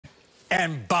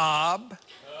and Bob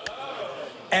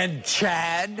and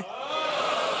Chad.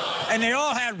 And they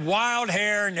all had wild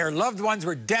hair, and their loved ones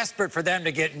were desperate for them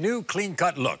to get new,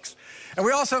 clean-cut looks. And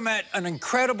we also met an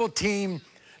incredible team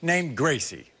named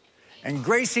Gracie. And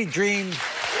Gracie dreamed of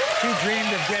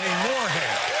getting more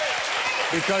hair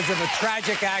because of a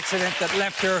tragic accident that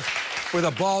left her with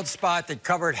a bald spot that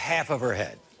covered half of her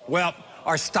head. Well,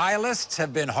 our stylists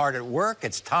have been hard at work.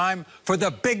 It's time for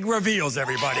the big reveals,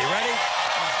 everybody. Ready?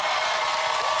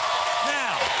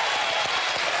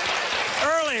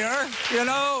 You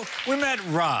know, we met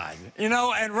Rod,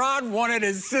 and Rod wanted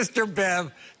his sister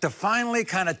Bev to finally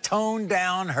kind of tone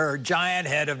down her giant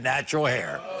head of natural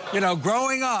hair.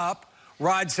 Growing up,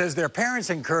 Rod says their parents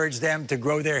encouraged them to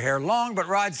grow their hair long, but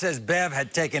Rod says Bev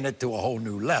had taken it to a whole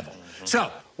new level. So,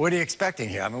 what are you expecting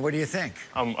here? I mean, what do you think?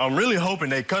 I'm really hoping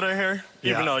they cut her hair,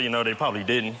 even though, they probably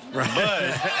didn't. Right. But...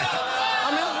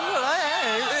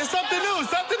 it's something new.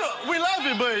 We love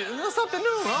it, but it's something new.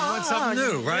 You want something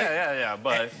new, right? Yeah.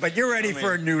 But you're ready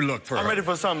for a new look for her. I'm ready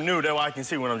for something new that I can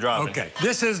see when I'm driving. Okay.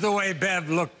 This is the way Bev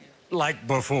looked like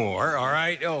before, all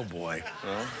right? Oh, boy.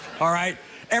 All right.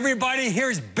 Everybody,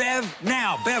 here's Bev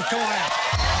now. Bev, come on out.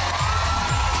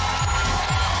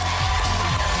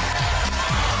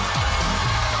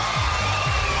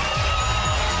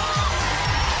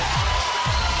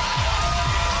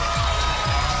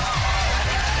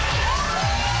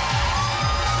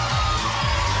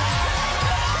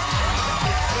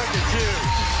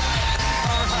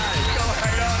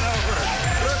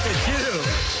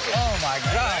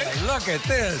 Look at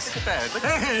this. Look at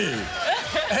that.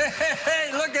 Hey,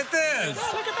 look at this.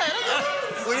 Look at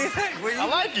that. What do you think? I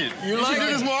like it. You should like do it?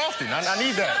 this more often. I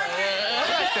need that. I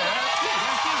like that.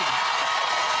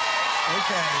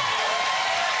 Okay.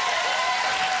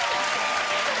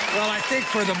 Well, I think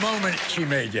for the moment she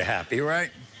made you happy,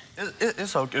 right?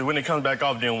 It's okay. When it comes back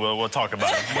off, then we'll talk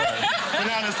about it. But for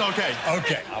now, it's okay.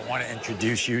 Okay. I want to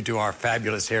introduce you to our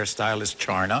fabulous hairstylist,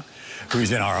 Charna,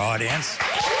 who's in our audience.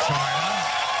 Charna.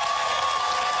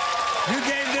 You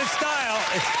gave this style.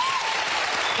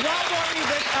 Well, Maury,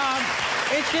 but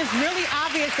it's just really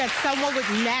obvious that someone with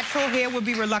natural hair would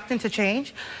be reluctant to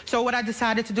change. So what I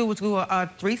decided to do was do a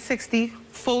 360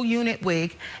 full unit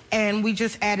wig, and we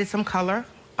just added some color,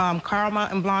 caramel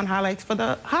and blonde highlights for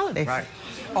the holidays. Right.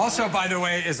 Also, by the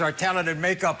way, is our talented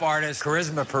makeup artist,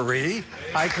 Charisma Paris.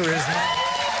 Hi, Charisma.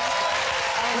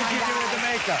 What'd you do with the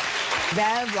makeup?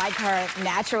 Bev, like her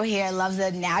natural hair, loves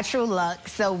a natural look,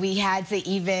 so we had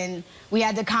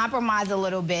to compromise a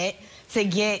little bit to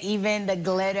get even the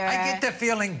glitter. I get the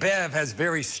feeling Bev has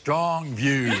very strong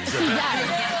views.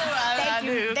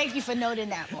 Thank you for noting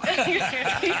that more.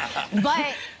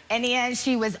 But in the end,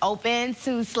 she was open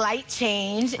to slight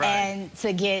change and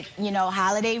to get,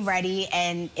 holiday ready,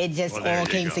 and it just all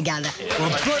came together. Well,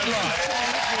 good luck.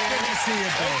 Good to see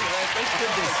you, Bev.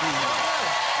 Good to see you.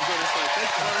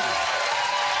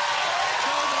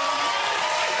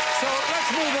 So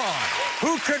let's move on.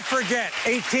 Who could forget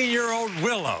 18-year-old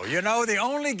Willow? The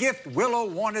only gift Willow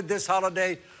wanted this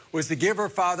holiday was to give her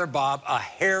father, Bob, a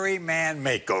hairy man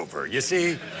makeover. You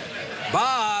see,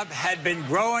 Bob had been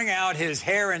growing out his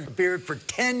hair and beard for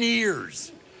 10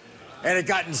 years. And it had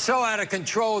gotten so out of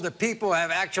control that people have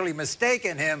actually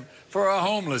mistaken him for a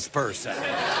homeless person.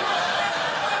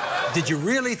 Did you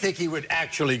really think he would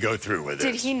actually go through with it?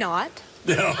 Did he not?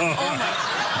 No. Oh,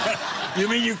 my. You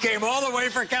mean you came all the way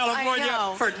from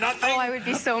California for nothing? Oh, I would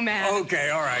be so mad. Okay,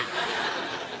 all right.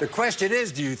 The question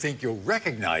is, do you think you'll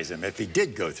recognize him if he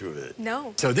did go through with it?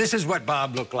 No. So this is what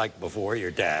Bob looked like before,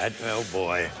 your dad. Oh,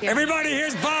 boy. Yeah. Everybody,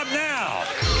 here's Bob now.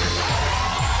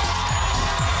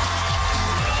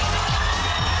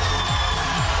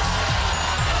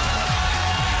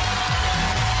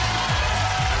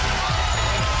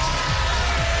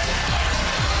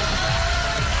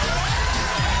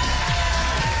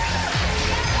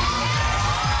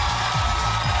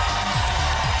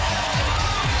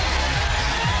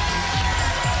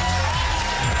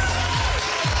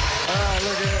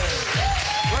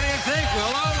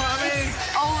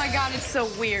 So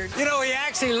weird.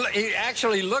 He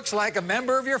actually looks like a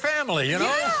member of your family, Yeah.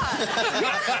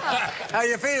 How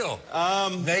you feel?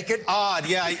 Naked? Odd,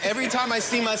 yeah. Every time I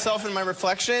see myself in my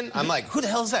reflection, I'm like, who the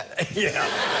hell is that? Yeah.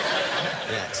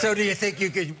 So do you think you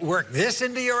could work this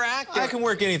into your act? I can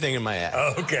work anything in my act.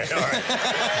 Okay, all right.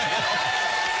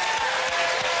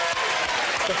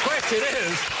 The question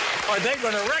is, are they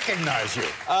going to recognize you?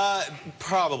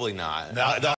 Probably not. No.